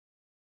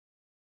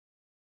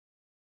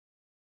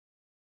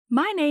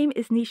My name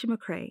is Nisha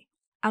McCrae.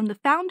 I'm the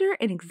founder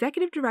and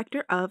executive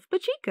director of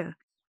Bachika,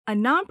 a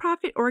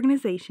nonprofit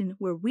organization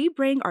where we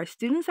bring our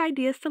students'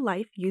 ideas to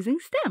life using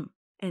STEM.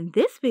 In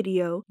this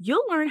video,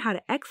 you'll learn how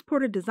to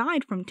export a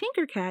design from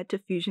Tinkercad to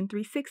Fusion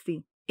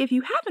 360. If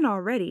you haven't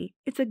already,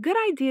 it's a good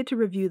idea to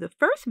review the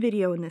first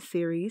video in this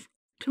series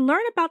to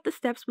learn about the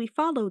steps we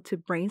followed to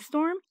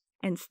brainstorm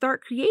and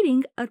start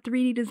creating a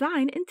 3D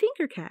design in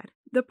Tinkercad.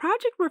 The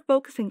project we're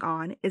focusing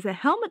on is a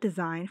helmet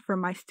design for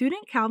my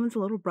student Calvin's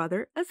little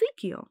brother,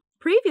 Ezekiel.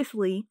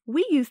 Previously,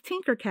 we used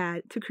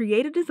Tinkercad to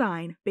create a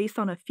design based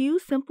on a few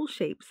simple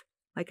shapes,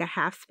 like a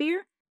half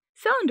sphere,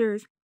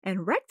 cylinders,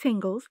 and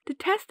rectangles to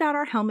test out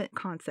our helmet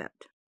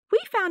concept. We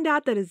found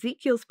out that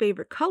Ezekiel's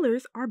favorite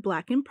colors are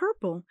black and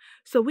purple,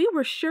 so we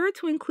were sure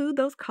to include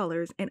those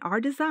colors in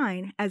our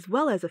design as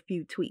well as a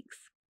few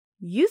tweaks.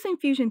 Using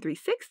Fusion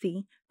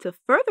 360 to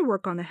further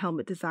work on the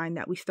helmet design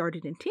that we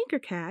started in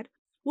Tinkercad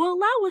will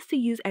allow us to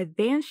use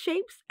advanced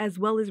shapes as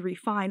well as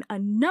refine a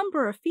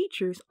number of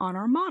features on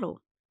our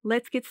model.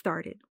 Let's get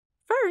started.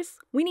 First,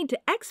 we need to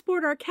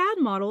export our CAD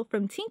model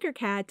from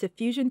Tinkercad to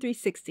Fusion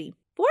 360.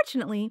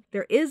 Fortunately,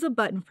 there is a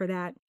button for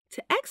that.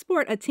 To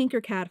export a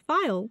Tinkercad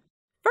file,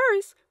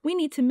 first, we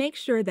need to make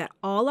sure that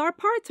all our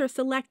parts are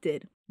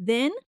selected.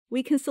 Then,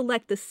 we can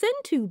select the Send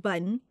To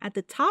button at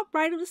the top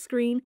right of the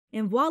screen,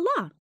 and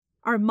voila!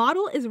 Our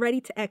model is ready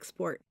to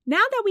export.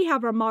 Now that we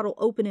have our model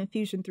open in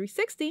Fusion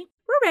 360,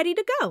 we're ready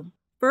to go.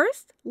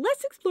 First,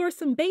 let's explore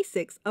some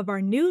basics of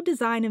our new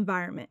design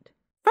environment.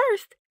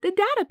 First, the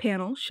data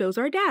panel shows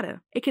our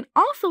data. It can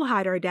also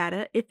hide our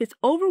data if it's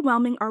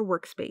overwhelming our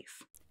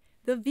workspace.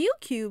 The view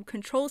cube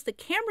controls the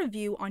camera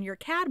view on your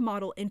CAD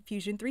model in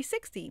Fusion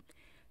 360,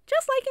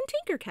 just like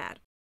in Tinkercad.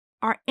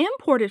 Our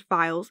imported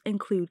files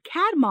include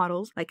CAD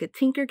models like a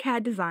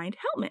Tinkercad designed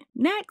helmet.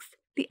 Next,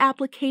 the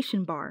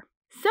application bar.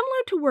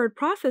 Similar to word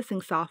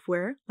processing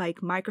software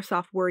like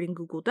Microsoft Word and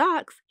Google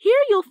Docs, here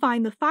you'll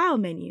find the File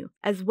menu,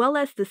 as well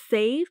as the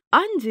Save,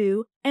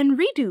 Undo, and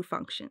Redo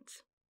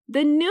functions.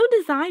 The New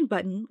Design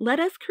button let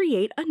us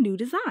create a new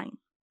design.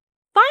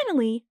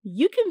 Finally,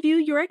 you can view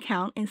your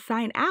account and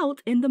sign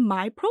out in the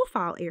My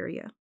Profile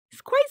area.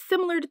 It's quite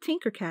similar to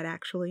Tinkercad,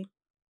 actually.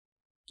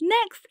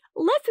 Next,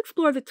 let's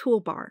explore the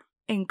toolbar.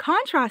 In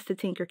contrast to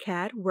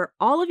Tinkercad, where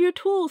all of your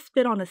tools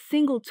fit on a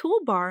single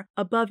toolbar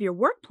above your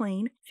work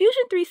plane,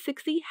 Fusion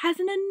 360 has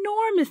an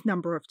enormous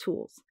number of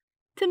tools.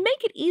 To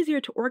make it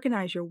easier to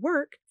organize your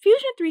work,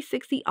 Fusion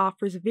 360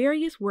 offers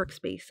various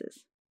workspaces.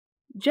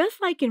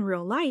 Just like in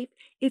real life,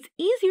 it's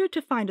easier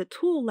to find a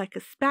tool like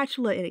a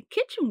spatula in a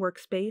kitchen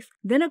workspace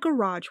than a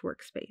garage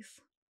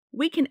workspace.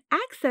 We can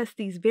access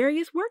these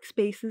various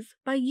workspaces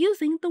by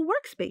using the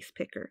Workspace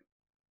Picker.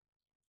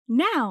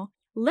 Now,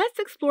 let's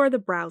explore the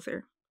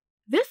browser.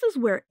 This is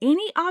where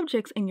any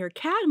objects in your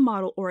CAD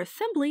model or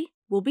assembly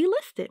will be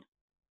listed.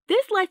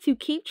 This lets you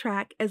keep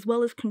track as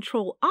well as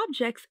control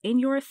objects in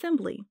your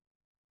assembly.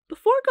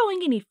 Before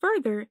going any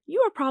further,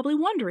 you are probably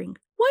wondering,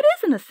 what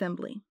is an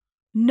assembly?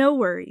 No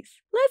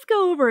worries. Let's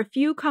go over a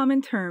few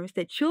common terms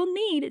that you'll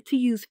need to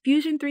use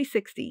Fusion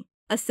 360.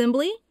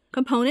 Assembly,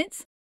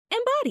 components, and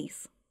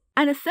bodies.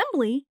 An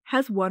assembly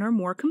has one or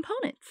more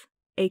components.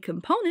 A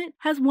component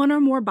has one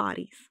or more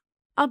bodies.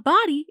 A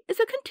body is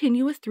a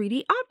continuous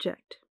 3D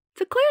object.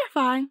 To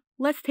clarify,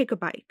 let's take a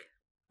bike.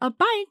 A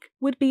bike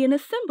would be an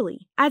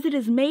assembly, as it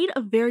is made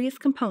of various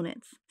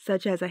components,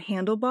 such as a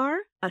handlebar,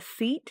 a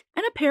seat,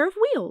 and a pair of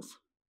wheels.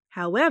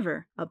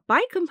 However, a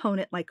bike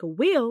component like a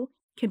wheel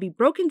can be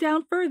broken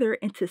down further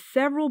into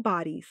several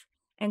bodies,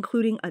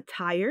 including a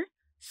tire,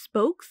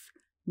 spokes,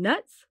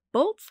 nuts,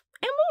 bolts,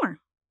 and more.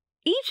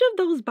 Each of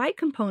those bike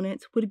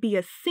components would be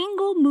a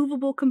single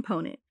movable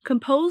component,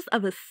 composed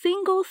of a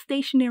single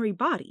stationary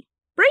body.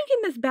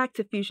 Bringing this back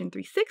to Fusion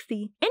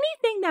 360,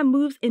 anything that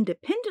moves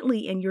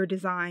independently in your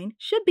design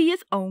should be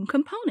its own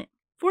component.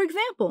 For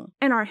example,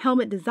 in our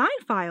helmet design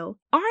file,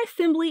 our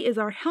assembly is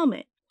our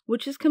helmet,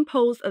 which is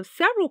composed of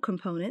several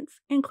components,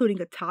 including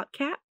a top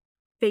cap,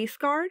 face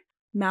guard,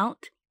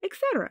 mount,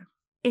 etc.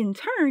 In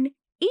turn,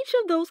 each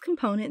of those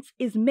components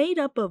is made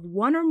up of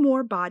one or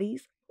more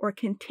bodies or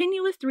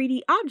continuous 3D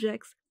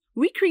objects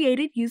we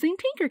created using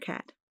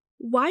Tinkercad.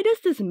 Why does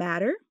this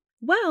matter?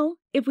 Well,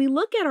 if we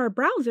look at our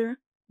browser,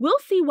 we'll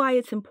see why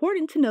it's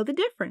important to know the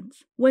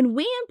difference. When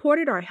we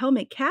imported our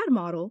helmet CAD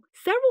model,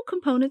 several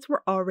components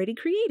were already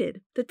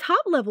created. The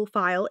top-level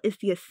file is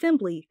the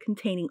assembly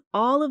containing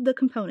all of the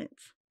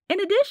components. In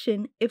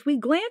addition, if we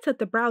glance at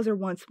the browser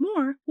once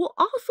more, we'll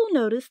also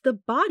notice the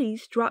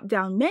Bodies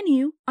drop-down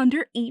menu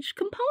under each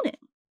component.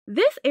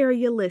 This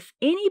area lists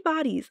any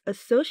bodies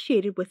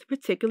associated with a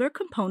particular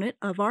component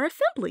of our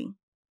assembly.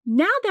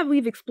 Now that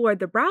we've explored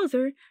the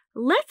browser,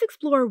 let's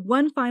explore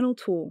one final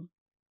tool.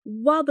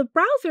 While the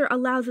browser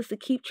allows us to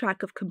keep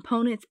track of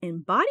components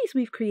and bodies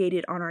we've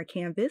created on our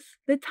canvas,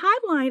 the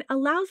timeline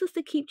allows us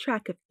to keep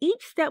track of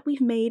each step we've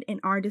made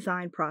in our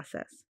design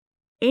process.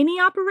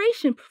 Any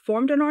operation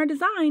performed on our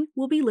design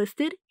will be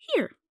listed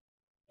here.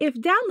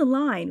 If down the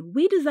line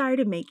we desire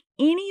to make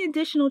any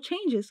additional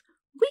changes,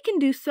 we can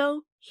do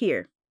so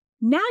here.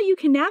 Now you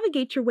can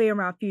navigate your way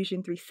around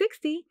Fusion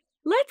 360.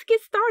 Let's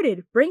get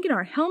started bringing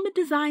our helmet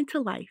design to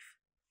life.